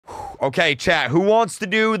Okay, chat. Who wants to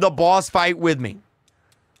do the boss fight with me?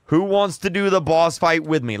 Who wants to do the boss fight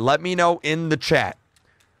with me? Let me know in the chat.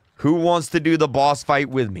 Who wants to do the boss fight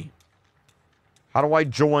with me? How do I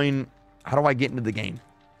join? How do I get into the game?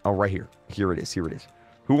 Oh, right here. Here it is. Here it is.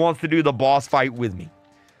 Who wants to do the boss fight with me?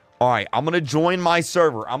 All right, I'm going to join my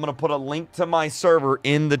server. I'm going to put a link to my server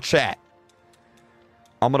in the chat.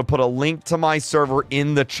 I'm going to put a link to my server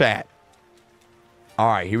in the chat. All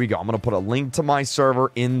right, here we go. I'm going to put a link to my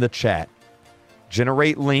server in the chat.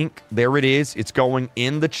 Generate link. There it is. It's going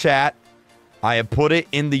in the chat. I have put it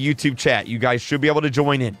in the YouTube chat. You guys should be able to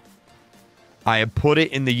join in. I have put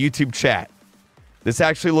it in the YouTube chat. This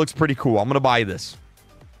actually looks pretty cool. I'm going to buy this.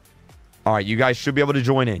 All right, you guys should be able to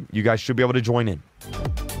join in. You guys should be able to join in.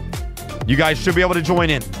 You guys should be able to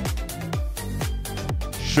join in.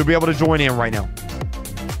 Should be able to join in right now.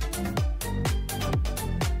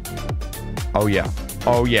 Oh, yeah.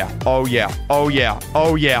 Oh, yeah. Oh, yeah. Oh, yeah.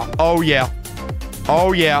 Oh, yeah. Oh, yeah.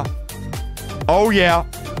 Oh, yeah. Oh, yeah.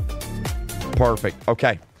 Perfect.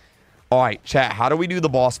 Okay. All right, chat. How do we do the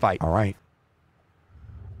boss fight? All right.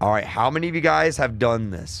 All right. How many of you guys have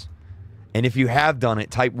done this? And if you have done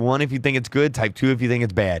it, type 1 if you think it's good. Type 2 if you think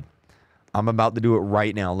it's bad. I'm about to do it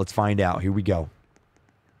right now. Let's find out. Here we go.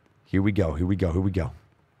 Here we go. Here we go. Here we go.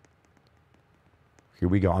 Here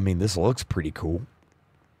we go. I mean, this looks pretty cool.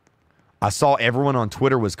 I saw everyone on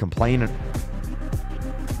Twitter was complaining.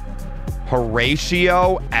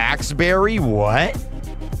 Horatio Axberry? What?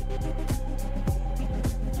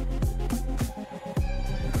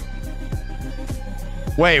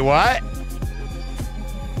 Wait, what?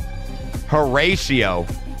 Horatio.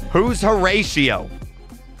 Who's Horatio?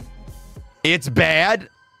 It's bad?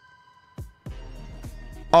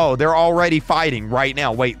 Oh, they're already fighting right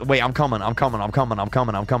now. Wait, I'm coming. I'm coming. I'm coming. I'm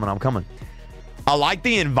coming. I'm coming. I'm coming. I like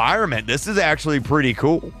the environment. This is actually pretty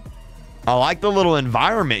cool. I like the little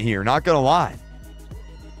environment here. Not gonna lie.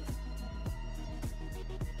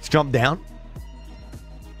 Let's jump down.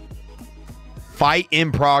 Fight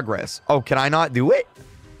in progress. Oh, can I not do it?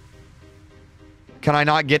 Can I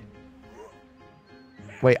not get...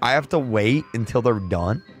 Wait, I have to wait until they're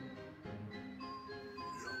done?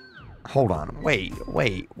 Hold on. Wait.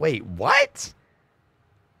 What?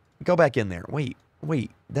 Go back in there. Wait.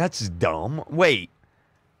 That's dumb. Wait.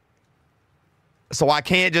 So I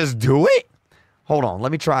can't just do it? Hold on.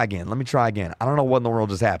 Let me try again. I don't know what in the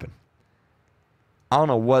world just happened. I don't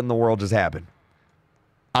know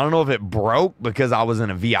if it broke because I was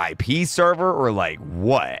in a VIP server or like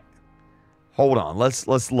what. Hold on. Let's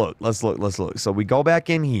look. So we go back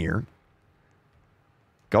in here.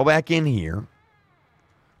 Go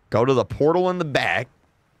to the portal in the back.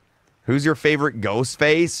 Who's your favorite ghost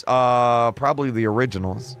face? Probably the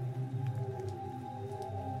originals.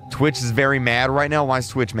 Twitch is very mad right now. Why is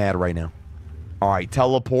Twitch mad right now? All right,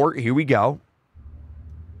 teleport. Here we go.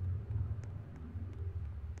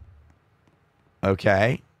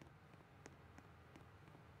 Okay.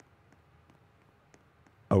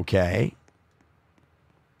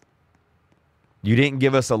 You didn't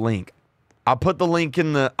give us a link. I put the link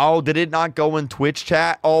in the... Oh, did it not go in Twitch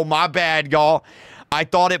chat? Oh, my bad, y'all. I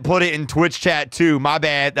thought it put it in Twitch chat, too. My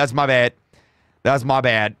bad. That's my bad.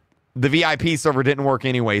 The VIP server didn't work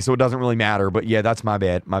anyway, so it doesn't really matter. But, yeah, that's my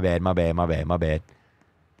bad. My bad.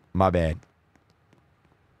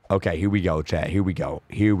 Okay, here we go, chat. Here we go.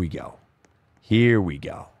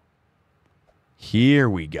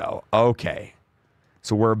 Okay.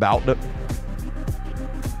 So we're about to...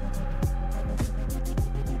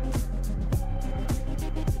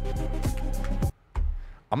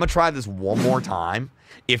 I'm going to try this one more time.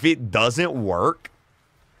 If it doesn't work,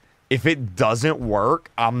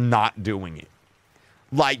 I'm not doing it.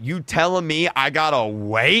 Like, you telling me I got to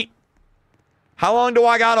wait? How long do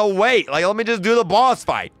I got to wait? Like, let me just do the boss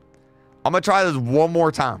fight. I'm going to try this one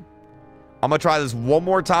more time.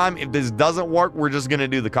 If this doesn't work, we're just going to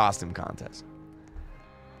do the costume contest.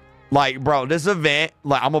 Like, bro, this event,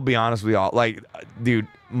 like, I'm going to be honest with y'all. Like, dude,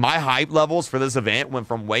 my hype levels for this event went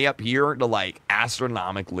from way up here to, like,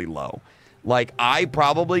 astronomically low. Like, I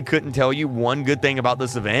probably couldn't tell you one good thing about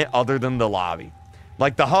this event other than the lobby.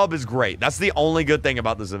 Like, the hub is great. That's the only good thing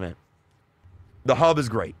about this event. The hub is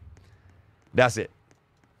great. That's it.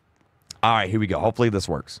 All right, here we go. Hopefully this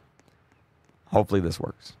works.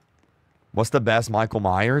 What's the best Michael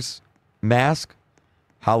Myers mask?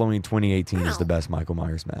 Halloween 2018 is the best Michael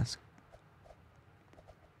Myers mask.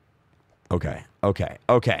 Okay. We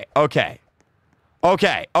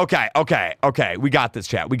got this,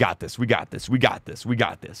 chat. We got this.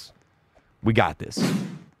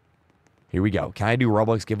 Here we go. Can I do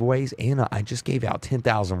Robux giveaways? Anna, I just gave out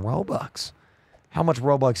 10,000 Robux. How much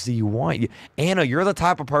Robux do you want? Anna, you're the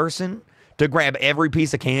type of person to grab every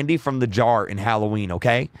piece of candy from the jar in Halloween,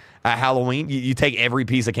 okay? At Halloween, you take every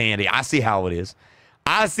piece of candy. I see how it is.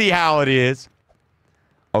 I see how it is.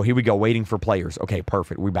 Oh, here we go. Waiting for players. Okay,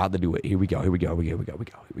 perfect. We're about to do it. Here we go. Here we go. Here we go. Here we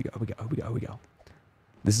go. Here we go. Here we go. Here we go. Here we go.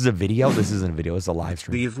 This is a video. This isn't a video. It's a live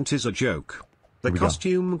stream. The event is a joke. The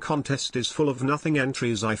costume contest is full of nothing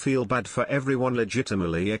entries. I feel bad for everyone,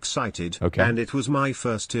 legitimately excited. Okay. And it was my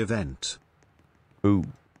first event. Ooh.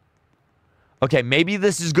 Okay, maybe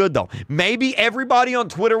this is good, though. Maybe everybody on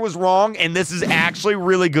Twitter was wrong, and this is actually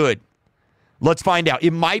really good. Let's find out.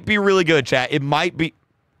 It might be really good, chat. It might be.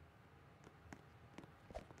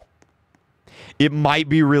 It might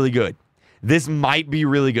be really good. This might be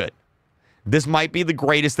really good. This might be the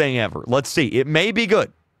greatest thing ever. Let's see. It may be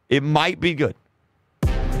good. It might be good.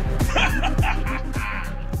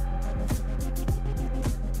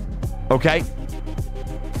 Okay.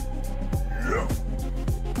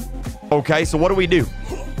 Okay, so what do we do?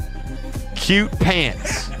 Cute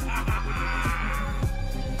pants.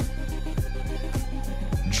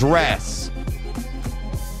 Dress.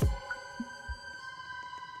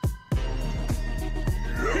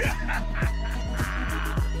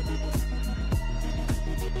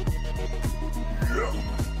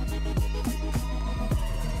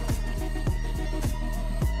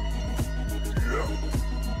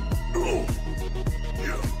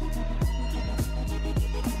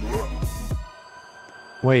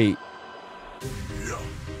 Wait.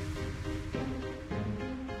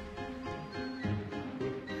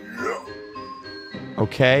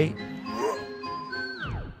 Okay.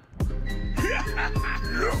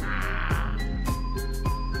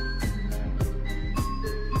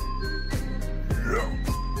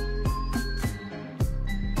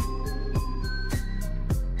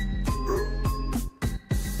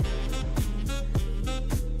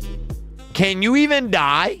 Can you even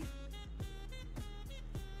die?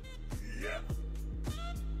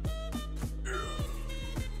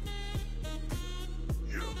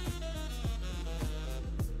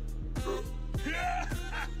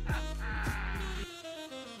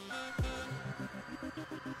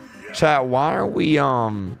 Chat, why aren't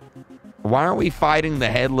we fighting the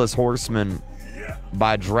headless horseman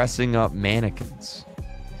by dressing up mannequins?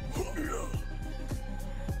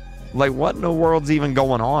 Like, what in the world's even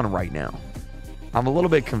going on right now? I'm a little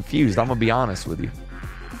bit confused. I'm gonna be honest with you.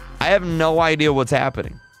 I have no idea what's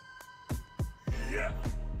happening.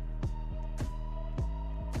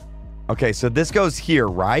 Okay, so this goes here,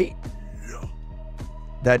 right?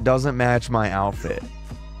 That doesn't match my outfit.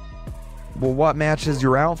 Well, what matches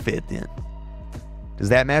your outfit then? Does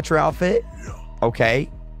that match your outfit? Okay.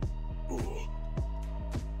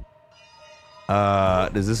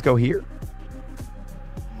 Does this go here?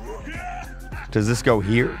 Does this go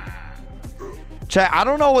here? Chat, I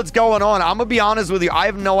don't know what's going on. I'm gonna be honest with you. I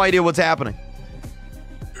have no idea what's happening.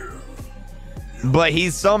 But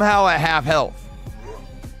he's somehow at half health.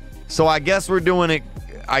 So I guess we're doing it.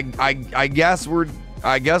 I guess we're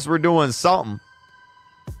doing something.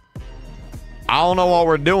 I don't know what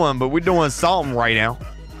we're doing, but we're doing something right now.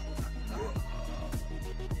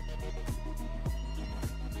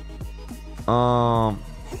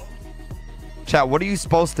 Chat, what are you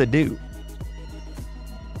supposed to do?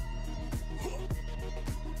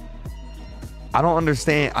 I don't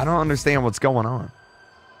understand. I don't understand what's going on.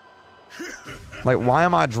 Like, why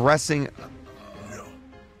am I dressing?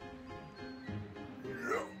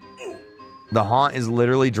 The Haunt is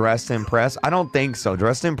literally Dress to Impress? I don't think so.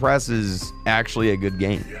 Dress to Impress is actually a good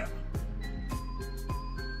game.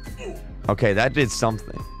 Okay, that did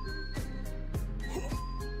something.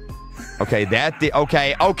 Okay, that did...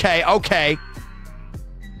 Okay.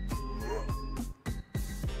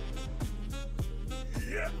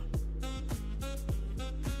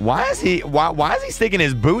 Why is he sticking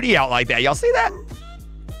his booty out like that? Y'all see that?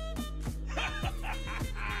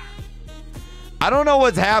 I don't know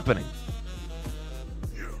what's happening.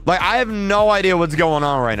 Like, I have no idea what's going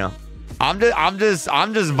on right now. I'm just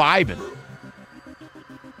vibing.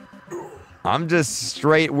 I'm just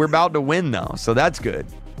straight. We're about to win though, so that's good.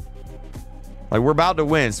 Like, we're about to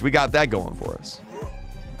win, so we got that going for us.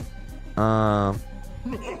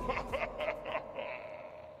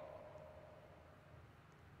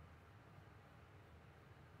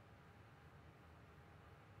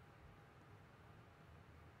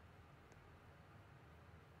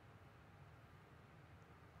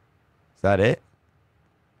 Is that it?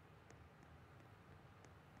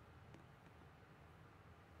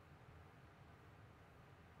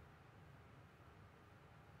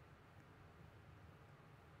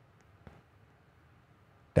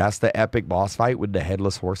 That's the epic boss fight with the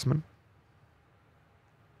Headless Horseman?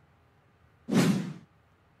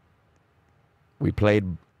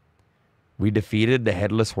 We defeated the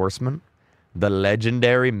Headless Horseman. The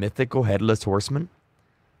legendary mythical Headless Horseman.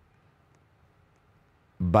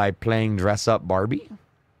 By playing Dress Up Barbie.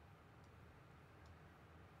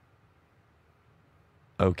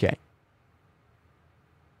 Okay.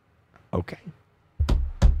 Okay.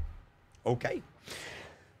 Okay.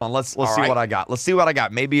 Let's see what I got. Let's see what I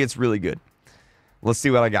got. Maybe it's really good. Let's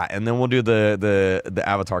see what I got. And then we'll do the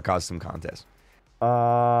avatar costume contest.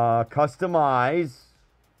 Customize.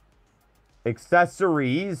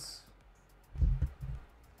 Accessories.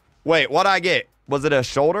 Wait, what'd I get? Was it a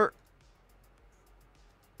shoulder?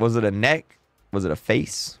 Was it a neck? Was it a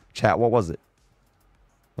face? Chat, what was it?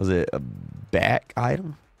 Was it a back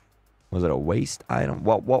item? Was it a waist item?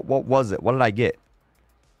 What was it? What did I get?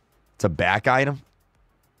 It's a back item?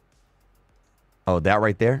 Oh, that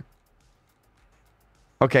right there?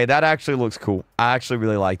 Okay, that actually looks cool. I actually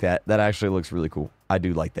really like that. That actually looks really cool. I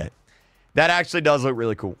do like that. That actually does look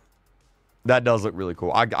really cool. That does look really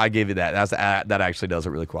cool. I give you that. That actually does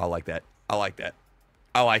look really cool. I like that. I like that.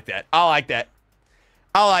 I like that. I like that.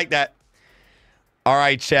 I like that. All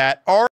right, chat. All right.